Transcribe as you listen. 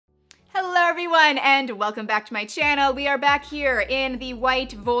everyone, and welcome back to my channel. We are back here in the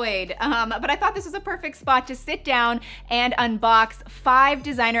white void, but I thought this was a perfect spot to sit down and unbox 5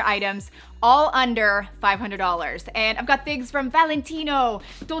 designer items, all under $500. And I've got things from Valentino,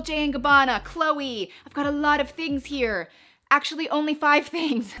 Dolce & Gabbana, Chloe. I've got a lot of things here. Actually, only 5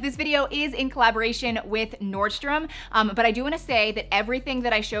 things. This video is in collaboration with Nordstrom, but I do want to say that everything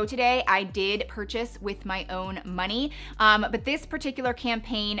that I show today, I did purchase with my own money, but this particular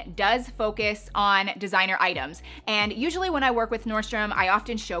campaign does focus on designer items. And usually when I work with Nordstrom, I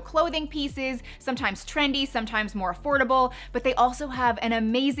often show clothing pieces, sometimes trendy, sometimes more affordable, but they also have an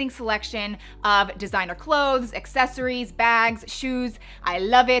amazing selection of designer clothes, accessories, bags, shoes. I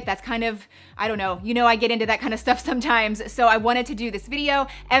love it. That's kind of, I don't know, I get into that kind of stuff sometimes. So I wanted to do this video.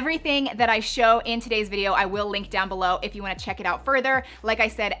 Everything that I show in today's video, I will link down below if you want to check it out further. Like I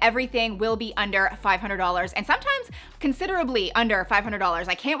said, everything will be under $500 and sometimes considerably under $500.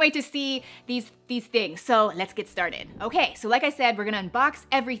 I can't wait to see these things. So let's get started. Okay, so like I said, we're gonna unbox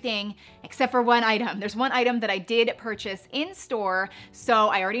everything except for one item. There's one item that I did purchase in store, so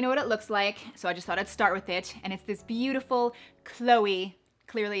I already know what it looks like. So I just thought I'd start with it. And it's this beautiful Chloe,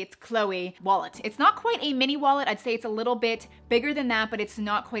 clearly it's Chloe wallet. It's not quite a mini wallet. I'd say it's a little bit bigger than that, but it's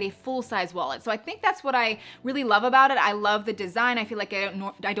not quite a full-size wallet. So I think that's what I really love about it. I love the design. I feel like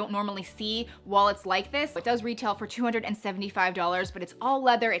I don't normally see wallets like this. It does retail for $275, but it's all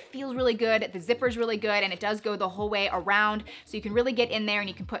leather. It feels really good. The zipper's really good, and it does go the whole way around. So you can really get in there and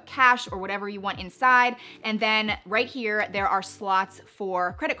you can put cash or whatever you want inside. And then right here, there are slots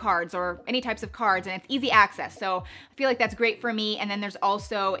for credit cards or any types of cards, and it's easy access. So I feel like that's great for me. And then there's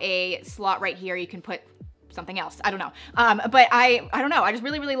also a slot right here. You can put something else. I don't know. But I don't know. I just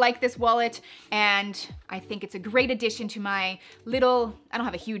really like this wallet, and I think it's a great addition to my little, I don't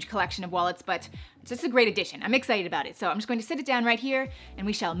have a huge collection of wallets, but it's just a great addition. I'm excited about it. So I'm just going to sit it down right here and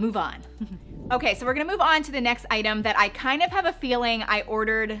we shall move on. Okay, so we're gonna move on to the next item that I kind of have a feeling I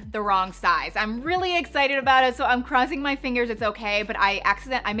ordered the wrong size. I'm really excited about it, so I'm crossing my fingers it's okay, but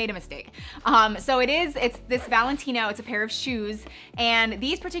I made a mistake. So it's this Valentino, it's a pair of shoes, and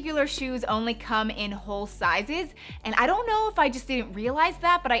these particular shoes only come in whole sizes, and I don't know if I just didn't realize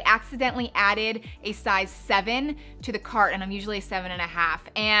that, but I accidentally added a size 7 to the cart, and I'm usually a 7.5,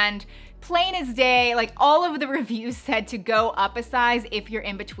 and plain as day, like all of the reviews said to go up a size if you're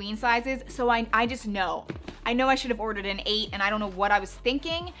in between sizes. So I just know. I know I should have ordered an 8 and I don't know what I was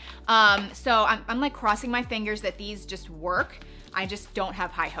thinking. So I'm like crossing my fingers that these just work. I just don't have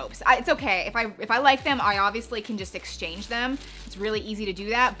high hopes. It's okay. If I like them, I obviously can just exchange them. It's really easy to do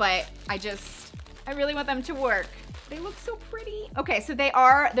that, but I really want them to work. They look so pretty. Okay, so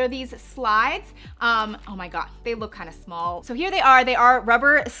they're these slides. Oh my God, they look kind of small. So here they are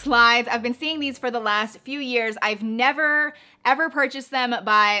rubber slides. I've been seeing these for the last few years. I've never ever purchased them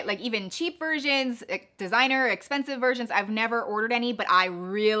by like even cheap versions, designer, expensive versions. I've never ordered any, but I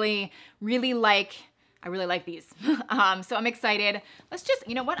really like these. So I'm excited. Let's just,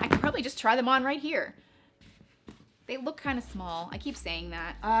 you know what? I could probably just try them on right here. They look kind of small. I keep saying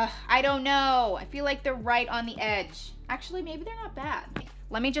that. I don't know. I feel like they're right on the edge. Actually, maybe they're not bad.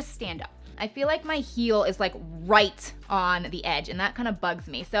 Let me just stand up. I feel like my heel is like right on the edge, and that kind of bugs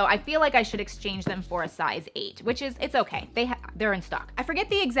me. So I feel like I should exchange them for a size 8, which is, it's okay. They're in stock. I forget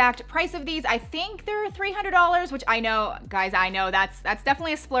the exact price of these. I think they're $300, which I know, guys, I know that's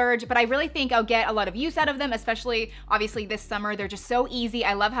definitely a splurge, but I really think I'll get a lot of use out of them, especially obviously this summer. They're just so easy.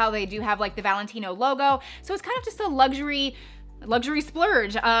 I love how they do have like the Valentino logo. So it's kind of just a luxury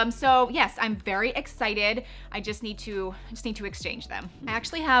splurge. So yes, I'm very excited. I just need to exchange them. I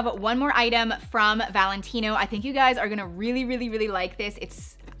actually have one more item from Valentino. I think you guys are gonna really like this.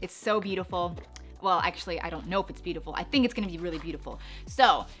 It's so beautiful. Well, actually, I don't know if it's beautiful. I think it's gonna be really beautiful.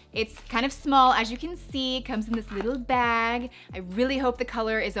 So it's kind of small, as you can see. It comes in this little bag. I really hope the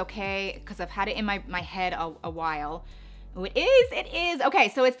color is okay because I've had it in my head a while. Oh, it is. Okay,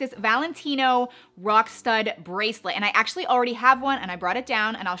 so it's this Valentino rock stud bracelet, and I actually already have one, and I brought it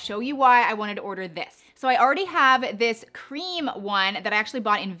down, and I'll show you why I wanted to order this. So I already have this cream one that I actually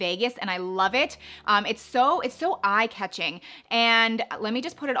bought in Vegas, and I love it. It's so eye-catching, and let me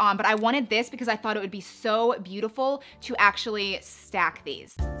just put it on, but I wanted this because I thought it would be so beautiful to actually stack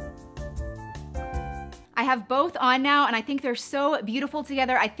these. I have both on now, and I think they're so beautiful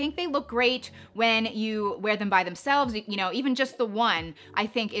together. I think they look great when you wear them by themselves. Even just the one, I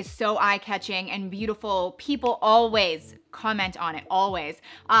think is so eye-catching and beautiful. People always comment on it always.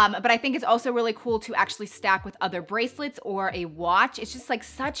 But I think it's also really cool to actually stack with other bracelets or a watch. It's just like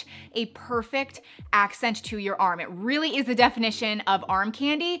such a perfect accent to your arm. It really is the definition of arm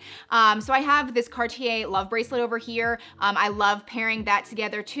candy. So I have this Cartier love bracelet over here. I love pairing that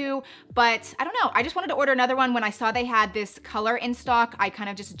together too, but I don't know. I just wanted to order another one. When I saw they had this color in stock, I kind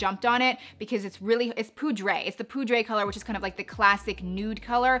of just jumped on it because it's poudre. It's the poudre color, which is kind of like the classic nude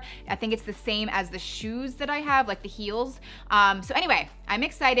color. I think it's the same as the shoes that I have, like the heels. So anyway, I'm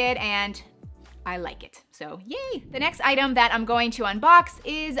excited and I like it, so yay. The next item that I'm going to unbox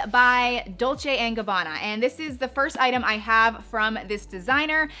is by Dolce & Gabbana, and this is the first item I have from this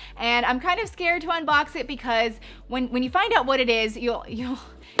designer, and I'm kind of scared to unbox it because when you find out what it is,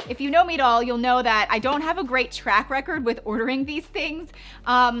 if you know me at all, you'll know that I don't have a great track record with ordering these things,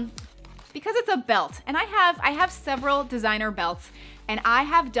 because it's a belt, and I have several designer belts, and I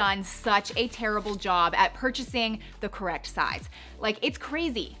have done such a terrible job at purchasing the correct size. Like, it's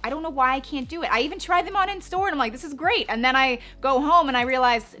crazy. I don't know why I can't do it. I even tried them on in store and I'm like, this is great. And then I go home and I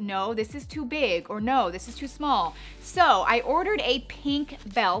realize, no, this is too big, or no, this is too small. So I ordered a pink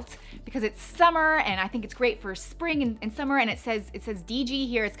belt because it's summer and I think it's great for spring and summer, and it says DG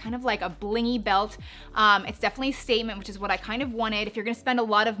here. It's kind of like a blingy belt. It's definitely a statement, which is what I kind of wanted. If you're gonna spend a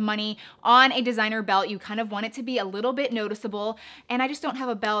lot of money on a designer belt, you kind of want it to be a little bit noticeable, and I just don't have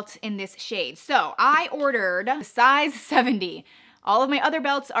a belt in this shade. So I ordered size 70. All of my other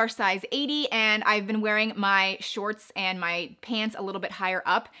belts are size 80, and I've been wearing my shorts and my pants a little bit higher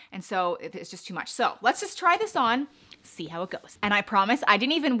up, and so it's just too much. So let's just try this on, see how it goes. And I promise I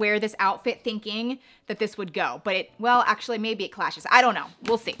didn't even wear this outfit thinking that this would go, but well, actually maybe it clashes. I don't know,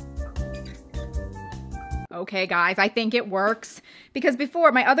 we'll see. Okay guys, I think it works, because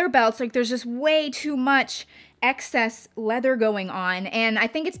before my other belts, like, there's just way too much excess leather going on, and I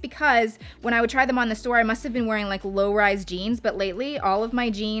think it's because when I would try them on the store, I must have been wearing like low-rise jeans, but lately all of my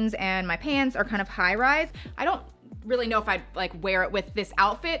jeans and my pants are kind of high-rise. I don't really know if I'd like wear it with this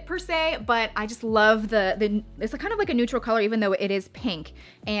outfit per se, but I just love it's kind of like a neutral color, even though it is pink,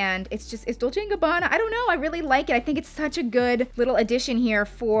 and it's Dolce & Gabbana. I don't know, I really like it. I think it's such a good little addition here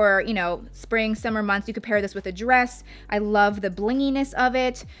for, you know, spring, summer months. You could pair this with a dress. I love the blinginess of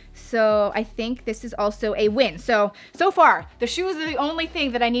it, so I think this is also a win. So far, the shoes are the only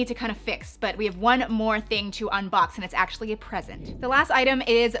thing that I need to kind of fix, but we have one more thing to unbox, and it's actually a present. The last item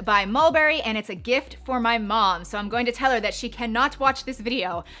is by Mulberry, and it's a gift for my mom, so I'm going to tell her that she cannot watch this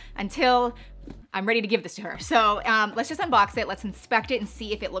video until I'm ready to give this to her. So let's just unbox it. Let's inspect it and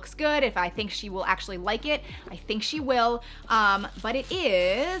see if it looks good, if I think she will actually like it. I think she will, but it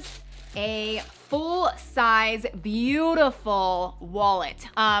is a full-size, beautiful wallet.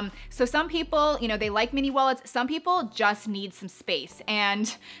 So some people, you know, they like mini wallets. Some people just need some space,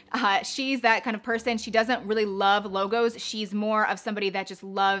 and she's that kind of person. She doesn't really love logos. She's more of somebody that just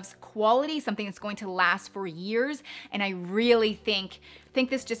loves quality, something that's going to last for years, and I really think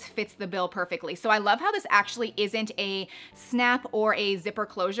this just fits the bill perfectly. So I love how this actually isn't a snap or a zipper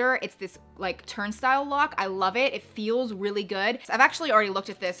closure. It's this like turnstile lock. I love it. It feels really good. So I've actually already looked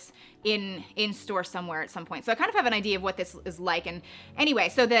at this in store somewhere at some point, so I kind of have an idea of what this is like. And anyway,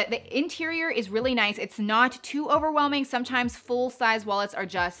 so the interior is really nice. It's not too overwhelming. Sometimes full-size wallets are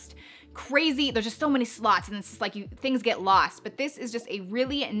just crazy. There's just so many slots, and it's just like things get lost. But this is just a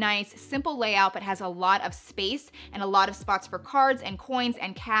really nice, simple layout, but has a lot of space and a lot of spots for cards and coins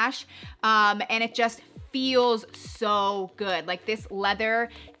and cash. And it just feels so good. Like, this leather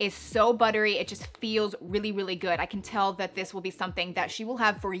is so buttery. It just feels really, really good. I can tell that this will be something that she will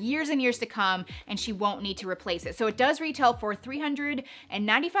have for years and years to come, and she won't need to replace it. So it does retail for $395,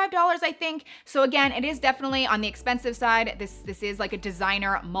 I think. So again, it is definitely on the expensive side. This is like a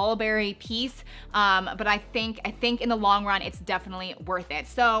designer Mulberry piece, but I think in the long run, it's definitely worth it.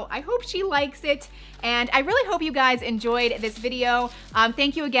 So I hope she likes it, and I really hope you guys enjoyed this video.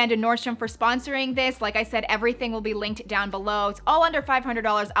 Thank you again to Nordstrom for sponsoring this. Like I said, everything will be linked down below. It's all under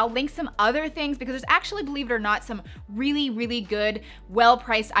 $500. I'll link some other things because there's actually, believe it or not, some really, really good,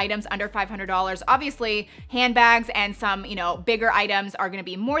 well-priced items under $500. Obviously, handbags and some, you know, bigger items are gonna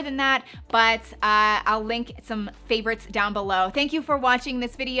be more than that, but I'll link some favorites down below. Thank you for watching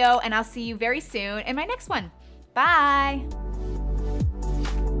this video, and I'll see you very soon in my next one. Bye.